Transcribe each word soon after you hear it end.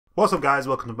What's up guys,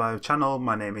 welcome to my channel.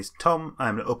 My name is Tom.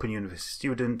 I'm an Open University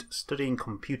student studying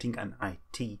computing and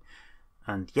IT.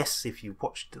 And yes, if you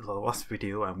watched the last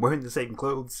video, I'm wearing the same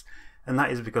clothes, and that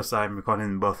is because I'm recording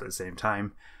them both at the same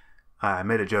time. I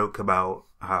made a joke about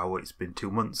how it's been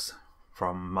 2 months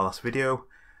from my last video,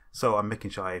 so I'm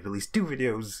making sure I have at least 2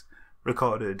 videos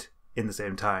recorded in the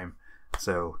same time.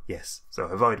 So yes, so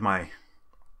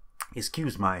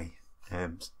excuse my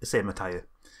same attire.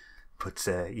 But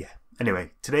yeah, anyway,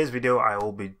 today's video I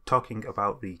will be talking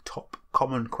about the top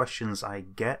common questions I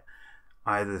get,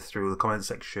 either through the comment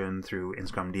section, through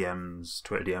Instagram DMs,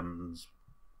 Twitter DMs,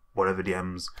 whatever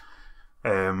DMs.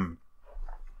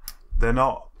 They're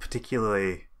not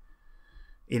particularly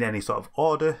in any sort of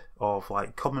order of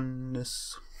like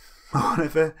commonness or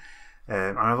whatever.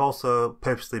 And I've also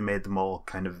purposely made them all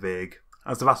kind of vague,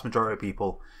 as the vast majority of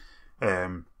people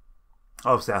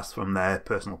obviously ask from their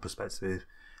personal perspective.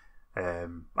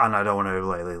 And I don't want to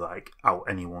really like out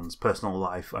anyone's personal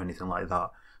life or anything like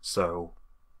that. So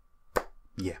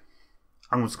yeah,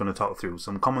 I'm just going to talk through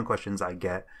some common questions I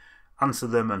get, answer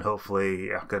them, and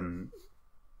hopefully I can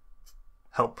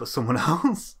help someone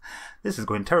else. This is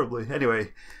going terribly.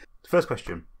 Anyway, first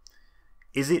question: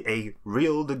 is it a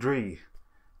real degree?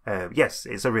 Yes,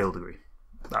 it's a real degree.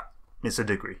 It's a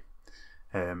degree.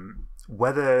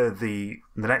 Whether the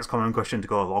next common question to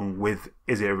go along with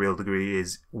is it a real degree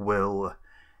is, will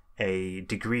a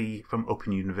degree from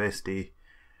Open University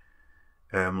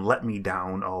let me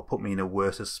down or put me in a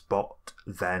worse spot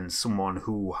than someone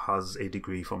who has a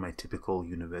degree from a typical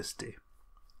university?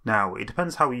 Now, it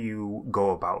depends how you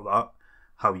go about that,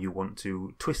 how you want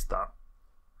to twist that.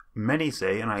 Many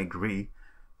say, and I agree,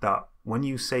 that when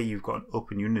you say you've got an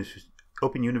Open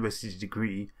University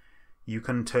degree, you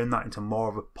can turn that into more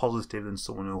of a positive than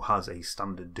someone who has a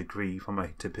standard degree from a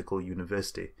typical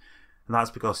university. And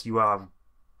that's because you have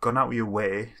gone out of your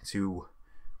way to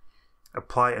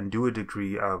apply and do a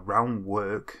degree around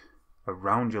work,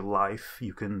 around your life.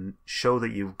 You can show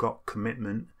that you've got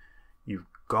commitment, you've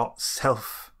got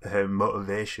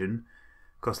self-motivation.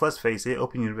 Because let's face it,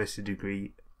 Open University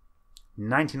degree,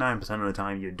 99% of the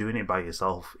time you're doing it by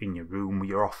yourself, in your room,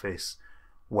 your office,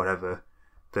 whatever.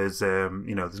 There's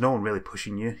there's no one really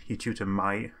pushing you. Your tutor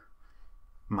might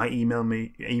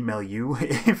email you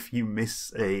if you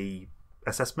miss a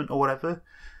assessment or whatever,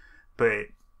 but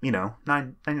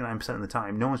 99% of the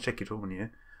time, no one's checking up on you.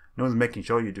 No one's making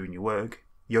sure you're doing your work.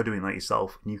 You're doing that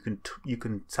yourself, and you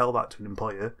can tell that to an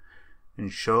employer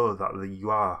and show that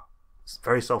you are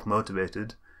very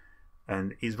self-motivated.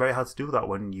 And it's very hard to do that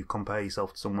when you compare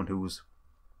yourself to someone who's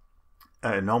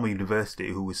at a normal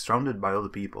university, who is surrounded by other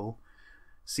people,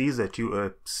 sees their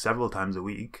tutor several times a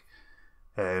week.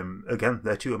 Again,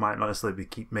 their tutor might not necessarily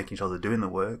keep making sure they're doing the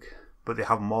work, but they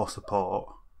have more support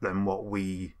than what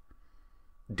we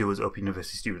do as Open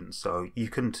University students. So you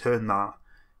can turn that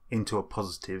into a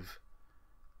positive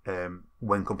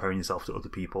when comparing yourself to other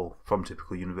people from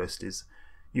typical universities.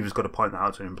 You've just got to point that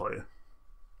out to an employer.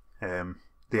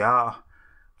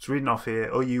 Just reading off here,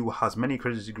 OU has many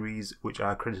accredited degrees which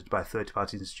are accredited by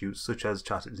third-party institutes such as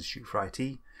Chartered Institute for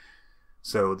IT.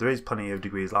 So there is plenty of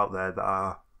degrees out there that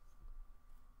are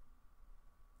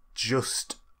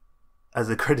just as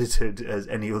accredited as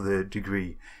any other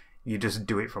degree. You just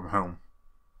do it from home.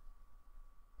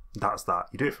 That's that.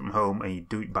 You do it from home and you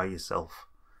do it by yourself.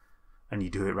 And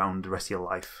you do it around the rest of your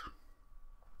life.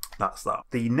 That's that.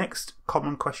 The next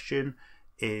common question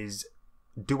is,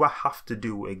 do I have to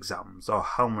do exams? Or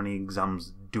how many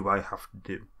exams do I have to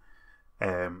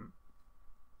do?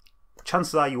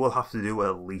 Chances are you will have to do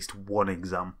at least one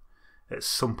exam at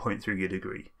some point through your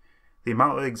degree. The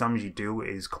amount of exams you do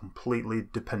is completely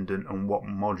dependent on what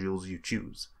modules you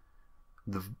choose.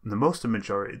 The most of the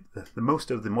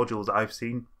modules I've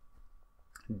seen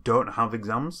don't have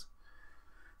exams.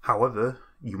 However,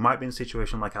 you might be in a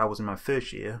situation like I was in my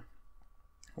first year,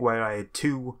 where I had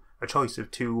a choice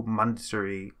of 2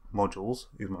 mandatory modules,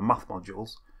 these were my math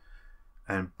modules,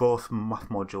 and both math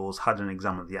modules had an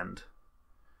exam at the end.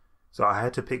 So I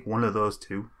had to pick one of those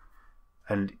 2,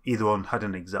 and either one had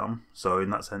an exam. So in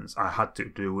that sense, I had to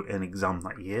do an exam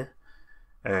that year.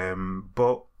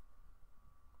 But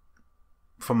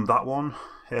from that one,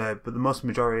 but the most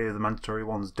majority of the mandatory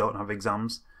ones don't have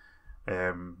exams.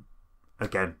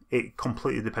 Again, it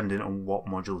completely dependent on what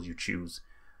modules you choose.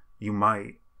 You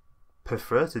might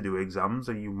prefer to do exams,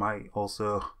 and you might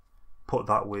also put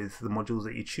that with the modules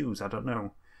that you choose. I don't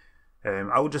know.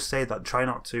 I would just say that try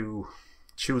not to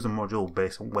choose a module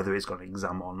based on whether it's got an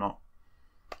exam or not.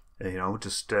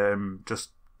 Just read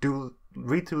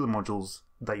through the modules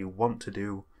that you want to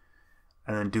do,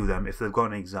 and then do them. If they've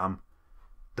got an exam,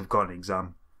 they've got an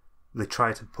exam. They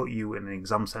try to put you in an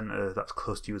exam centre that's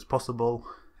close to you as possible.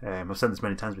 I've said this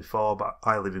many times before, but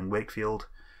I live in Wakefield.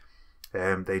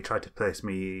 They tried to place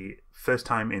me first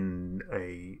time in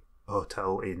a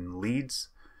hotel in Leeds,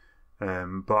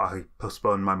 but I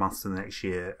postponed my maths to the next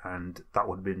year, and that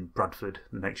would have been Bradford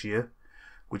the next year,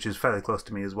 which is fairly close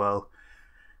to me as well.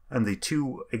 And the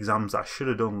two exams that I should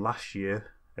have done last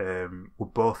year were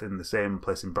both in the same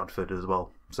place in Bradford as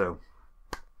well. So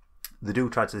they do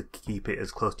try to keep it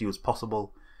as close to you as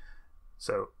possible.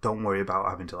 So don't worry about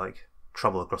having to like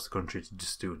travel across the country to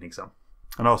just do an exam.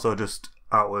 And also, just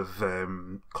out of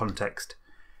context,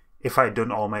 if I had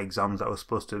done all my exams that I was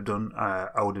supposed to have done,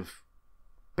 I would have,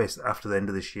 basically after the end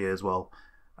of this year as well,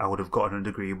 I would have gotten a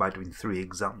degree by doing 3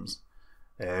 exams.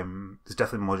 There's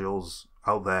definitely modules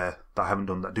out there that I haven't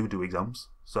done that do exams,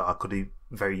 so I could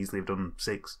very easily have done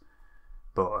 6,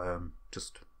 but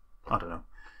just, I don't know.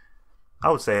 I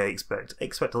would say expect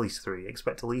at least 3,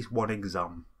 expect at least 1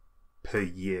 exam per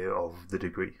year of the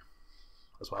degree.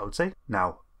 That's what I would say.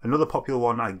 Now, another popular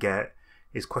one I get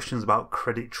is questions about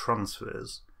credit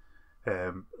transfers.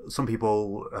 Some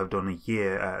people have done a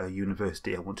year at a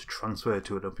university and want to transfer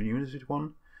to an Open University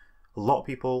one. A lot of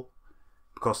people,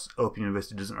 because Open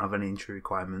University doesn't have any entry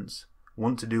requirements,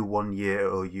 want to do 1 year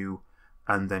at OU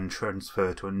and then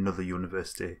transfer to another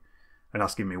university, and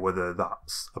asking me whether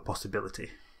that's a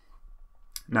possibility.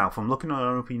 Now, from looking on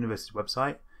an Open University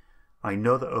website, I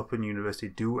know that Open University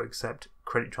do accept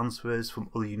credit transfers from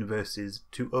other universities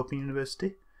to Open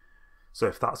University. So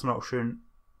if that's an option,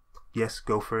 yes,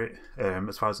 go for it.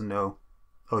 As far as I know,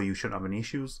 OU shouldn't have any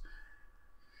issues.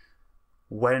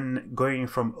 When going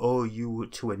from OU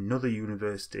to another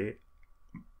university,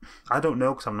 I don't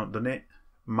know because I've not done it.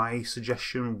 My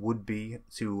suggestion would be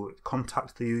to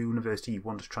contact the university you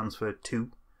want to transfer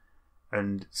to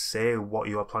and say what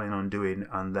you are planning on doing,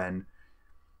 and then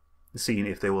seeing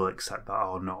if they will accept that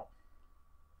or not.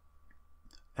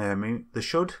 They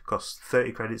should, because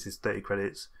 30 credits is 30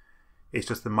 credits. It's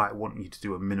just they might want you to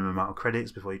do a minimum amount of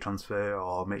credits before you transfer,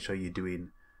 or make sure you're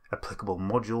doing applicable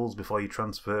modules before you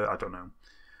transfer. I don't know.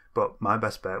 But my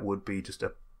best bet would be just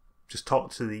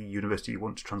talk to the university you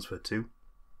want to transfer to.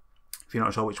 If you're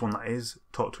not sure which one that is,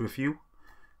 talk to a few.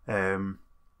 And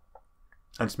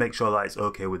just make sure that it's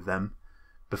okay with them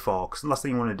before. Because the last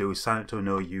thing you want to do is sign up to an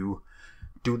OU,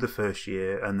 do the first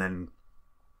year, and then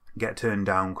get turned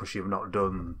down because you've not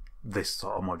done this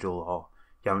sort of module, or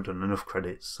you haven't done enough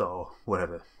credits, or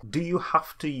whatever. Do you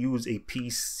have to use a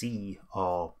PC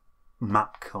or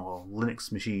Mac or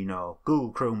Linux machine or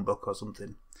Google Chromebook or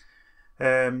something?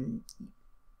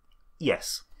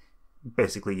 Yes,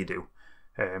 basically you do.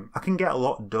 I can get a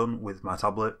lot done with my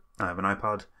tablet. I have an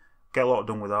iPad. Get a lot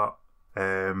done with that.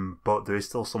 But there is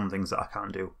still some things that I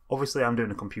can't do. Obviously, I'm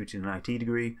doing a computing and IT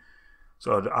degree,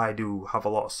 so I do have a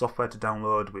lot of software to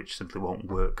download which simply won't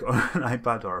work on an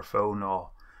iPad or a phone or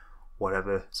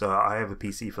whatever. So I have a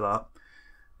PC for that.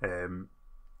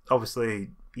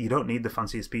 Obviously, you don't need the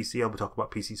fanciest PC. I'll be talking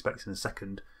about PC specs in a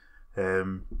second.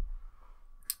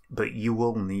 But you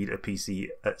will need a PC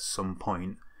at some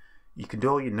point. You can do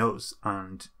all your notes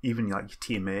and even like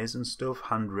your TMAs and stuff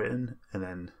handwritten and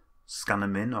then scan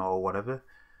them in or whatever.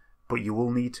 But you will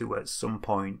need to at some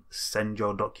point send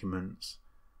your documents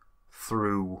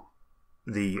through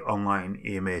the online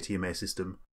EMA TMA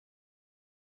system.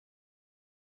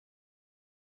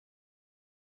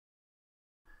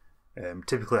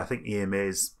 Typically, I think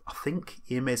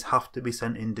EMAs have to be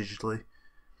sent in digitally.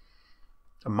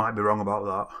 I might be wrong about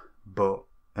that, but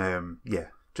yeah,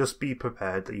 just be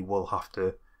prepared that you will have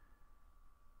to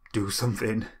do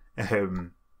something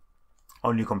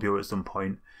on your computer at some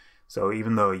point. So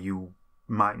even though you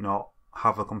might not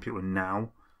have a computer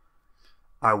now,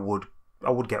 I would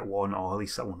get one, or at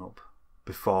least set one up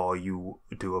before you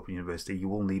do Open University. You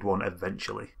will need one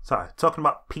eventually. So, talking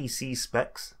about PC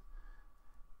specs,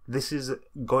 this is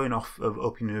going off of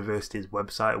Open University's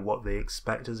website, what they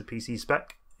expect as a PC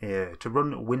spec. To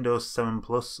run Windows 7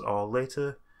 Plus or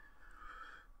later,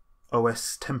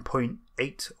 OS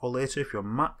 10.8 or later if you're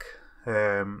on Mac.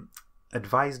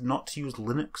 Advised not to use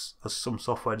Linux, as some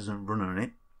software doesn't run on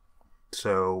it.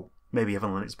 So maybe you have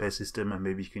a Linux-based system, and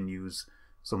maybe you can use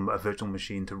a virtual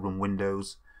machine to run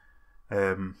Windows.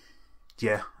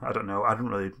 Yeah, I don't know. I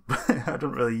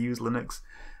don't really use Linux.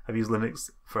 I've used Linux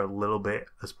for a little bit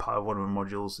as part of one of my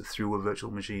modules through a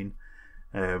virtual machine.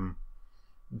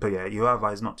 But yeah, you are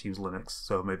advised not to use Linux,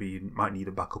 so maybe you might need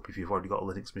a backup if you've already got a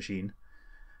Linux machine.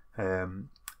 Run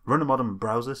a modern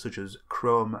browser such as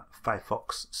Chrome,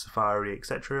 Firefox, Safari,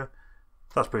 etc.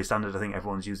 That's pretty standard. I think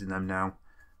everyone's using them now.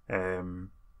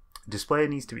 Display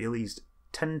needs to be at least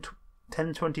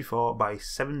 1024 by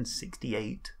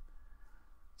 768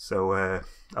 So a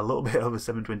little bit over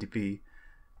 720p.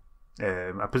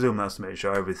 I presume that's to make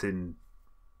sure everything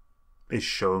is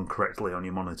shown correctly on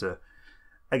your monitor.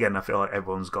 Again, I feel like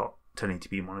everyone's got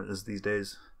 1080p monitors these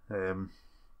days. In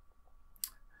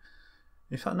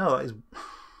fact, no,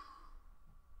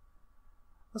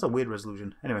 that's a weird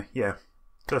resolution. Anyway, yeah,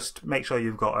 just make sure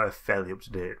you've got a fairly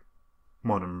up-to-date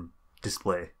modern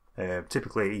display.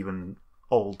 Typically, even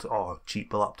old or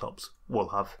cheap laptops will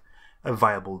have a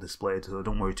viable display, so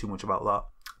don't worry too much about that.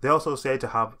 They also say to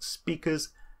have speakers,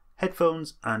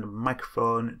 headphones, and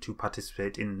microphone to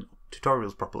participate in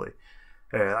tutorials properly.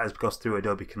 That is because through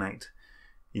Adobe Connect,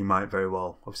 you might very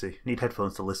well, obviously, need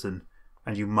headphones to listen,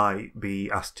 and you might be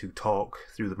asked to talk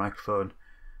through the microphone.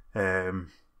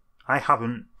 I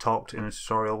haven't talked in a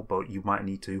tutorial, but you might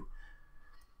need to.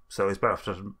 So it's better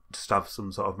to just have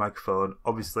some sort of microphone.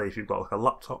 Obviously, if you've got like a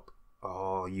laptop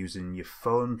or using your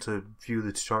phone to view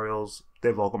the tutorials,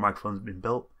 they've all got microphones been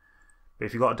built. But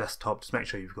if you've got a desktop, just make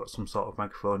sure you've got some sort of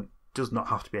microphone. It does not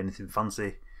have to be anything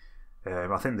fancy.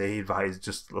 I think they advise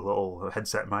just a little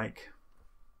headset mic,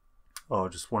 or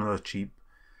just one of those cheap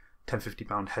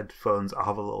 £10-50 headphones that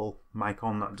have a little mic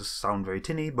on that just sound very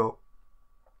tinny, but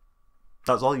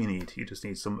that's all you need. You just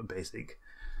need something basic.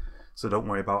 So don't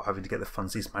worry about having to get the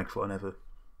fanciest microphone ever.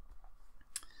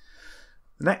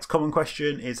 The next common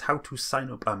question is how to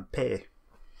sign up and pay.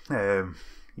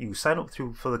 You sign up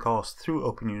for the course through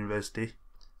Open University,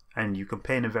 and you can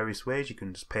pay in various ways. You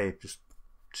can just pay just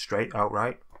straight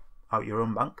outright out your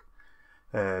own bank,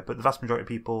 but the vast majority of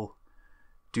people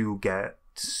do get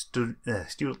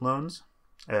student loans.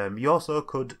 You also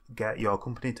could get your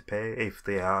company to pay if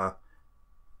they are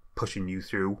pushing you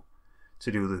through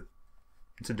to do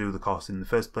the course in the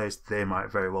first place. They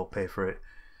might very well pay for it.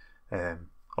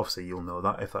 Obviously, you'll know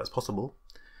that if that's possible.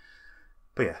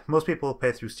 But yeah, most people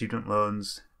pay through student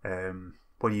loans.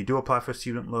 When you do apply for a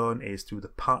student loan, it's through the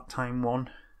part-time one.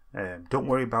 Don't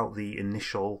worry about the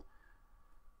initial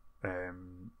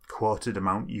quoted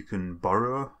amount you can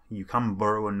borrow. You can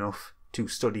borrow enough to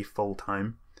study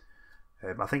full-time.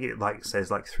 I think it says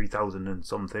 3,000 and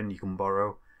something you can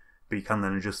borrow, but you can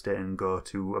then adjust it and go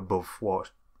to above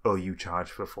what OU charge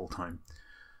for full-time.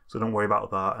 So don't worry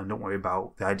about that, and don't worry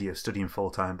about the idea of studying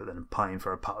full-time but then applying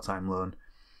for a part-time loan.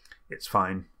 It's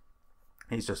fine.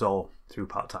 It's just all through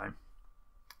part-time.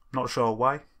 Not sure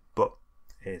why, but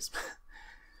it is.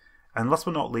 And last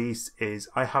but not least is,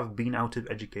 I have been out of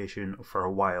education for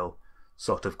a while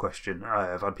sort of question.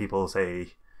 I've had people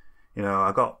say,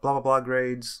 I got blah blah blah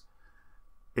grades.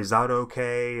 Is that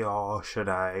okay, or should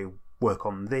I work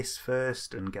on this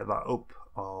first and get that up,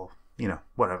 or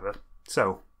whatever.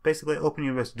 So basically, Open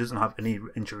University doesn't have any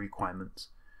entry requirements.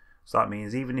 So that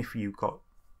means even if you've got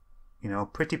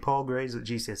pretty poor grades at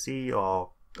GCSE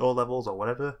or O levels or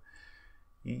whatever,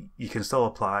 you can still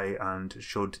apply and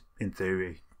should, in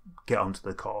theory, get onto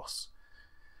the course.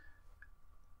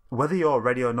 Whether you're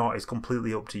ready or not is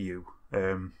completely up to you.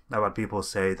 I've had people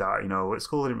say that, at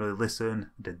school I didn't really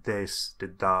listen, did this,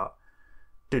 did that,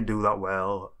 didn't do that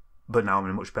well, but now I'm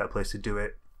in a much better place to do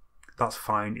it. That's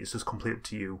fine, it's just completely up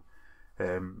to you.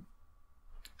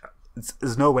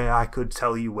 There's no way I could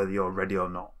tell you whether you're ready or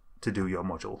not to do your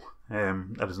module.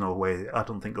 There's no way, I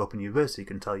don't think Open University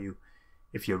can tell you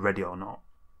if you're ready or not.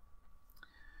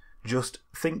 Just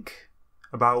think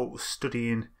about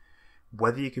studying,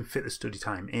 whether you can fit the study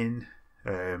time in.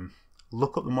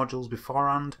 Look up the modules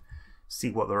beforehand,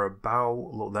 see what they're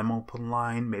about, look them up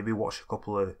online, maybe watch a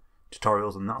couple of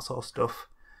tutorials and that sort of stuff.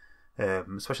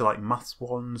 Especially like maths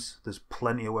ones, there's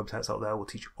plenty of websites out there that will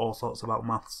teach you all sorts about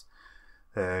maths.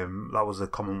 That was a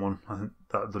common one. I think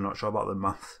that they're not sure about the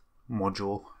math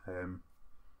module.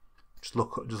 Just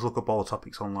look up all the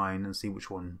topics online and see what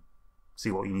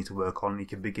you need to work on. You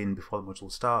can begin before the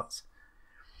module starts.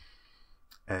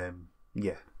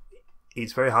 Yeah,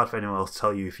 it's very hard for anyone else to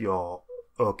tell you if you're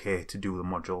okay to do the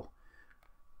module.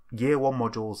 Year 1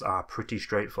 modules are pretty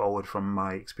straightforward from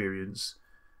my experience,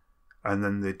 and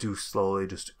then they do slowly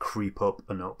just creep up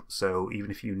and up. So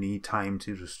even if you need time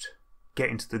to just get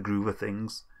into the groove of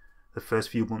things, the first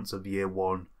few months of year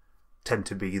 1 tend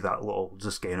to be that little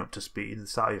just getting up to speed. They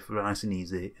start off nice and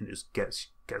easy and it just gets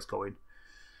going.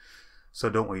 So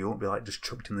don't worry, you won't be just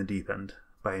chucked in the deep end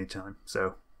by any time.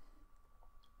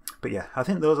 But yeah, I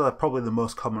think those are probably the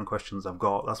most common questions I've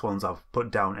got. That's ones I've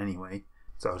put down anyway.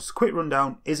 So just a quick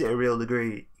rundown. Is it a real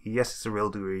degree? Yes, it's a real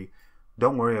degree.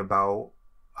 Don't worry about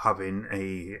having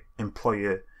a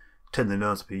employer turn the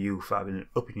nose up at you for having an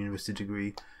Open University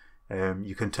degree.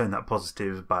 You can turn that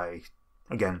positive by,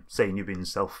 again, saying you've been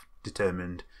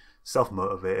self-determined,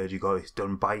 self-motivated, you got it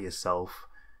done by yourself.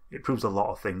 It proves a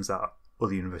lot of things that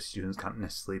other university students can't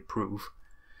necessarily prove.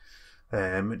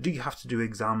 Do you have to do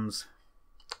exams?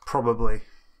 Probably.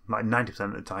 Like 90%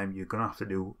 of the time, you're going to have to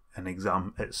do an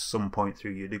exam at some point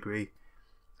through your degree.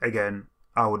 Again,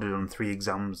 I would have done 3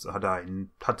 exams had I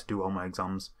had to do all my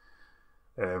exams.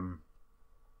 And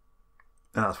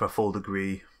that's for a full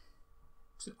degree.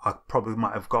 I probably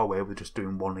might have got away with just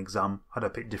doing 1 exam had I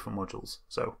picked different modules.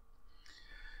 So,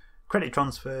 credit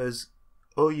transfers.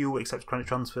 OU accepts credit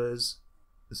transfers.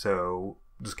 So,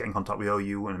 just get in contact with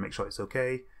OU and make sure it's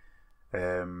okay.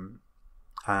 And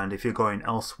if you're going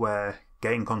elsewhere,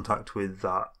 get in contact with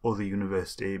that other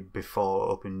university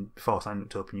before signing up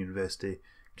to Open University,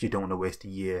 because you don't want to waste a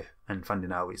year and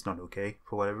finding out it's not okay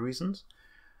for whatever reasons.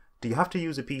 Do you have to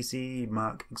use a PC,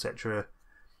 Mac, etc.?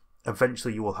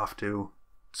 Eventually you will have to.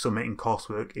 Submitting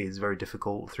coursework is very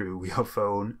difficult through your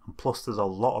phone, and plus there's a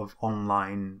lot of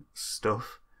online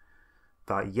stuff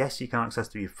that, yes, you can access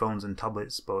through your phones and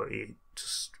tablets, but it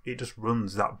just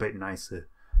runs that bit nicer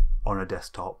on a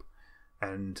desktop.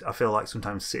 And I feel like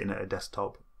sometimes sitting at a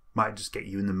desktop might just get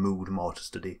you in the mood more to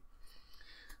study.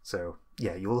 So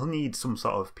yeah, you'll need some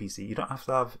sort of PC. You don't have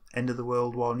to have end of the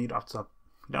world one. You don't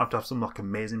have to have some like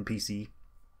amazing PC.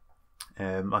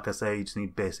 Like I say, you just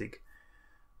need basic,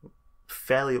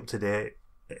 fairly up to date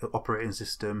operating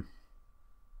system,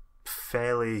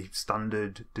 fairly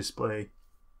standard display,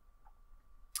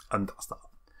 and that's that.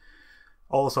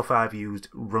 All the software I've used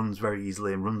runs very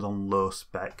easily and runs on low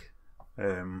spec.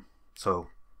 So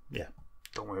yeah,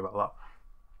 don't worry about that.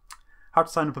 How to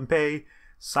sign up and pay.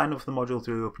 Sign up for the module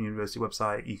through the Open University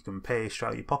website. You can pay straight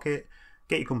out of your pocket,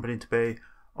 get your company to pay,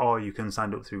 or you can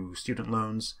sign up through student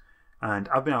loans. And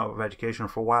I've been out of education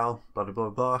for a while, blah blah blah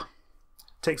blah.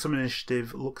 Take some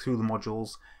initiative, look through the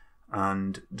modules,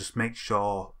 and just make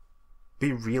sure,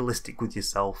 be realistic with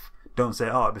yourself. Don't say,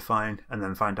 oh, it'll be fine, and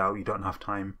then find out you don't have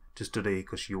time to study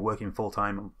because you're working full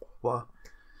time and blah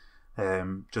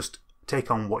blah. Just take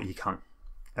on what you can.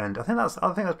 And I think that's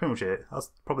pretty much it.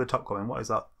 That's probably the top comment. What is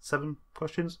that? 7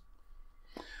 questions?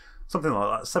 Something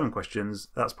like that. 7 questions.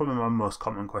 That's probably my most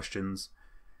common questions.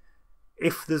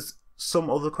 If there's some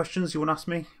other questions you want to ask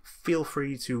me, feel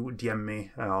free to DM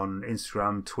me on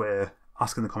Instagram, Twitter,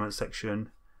 ask in the comments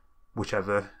section,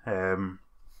 whichever.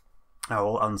 I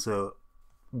will answer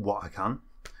what I can.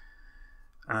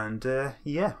 And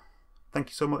yeah, thank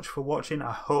you so much for watching.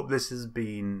 I hope this has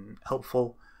been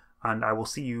helpful, and I will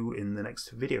see you in the next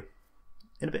video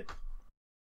in a bit.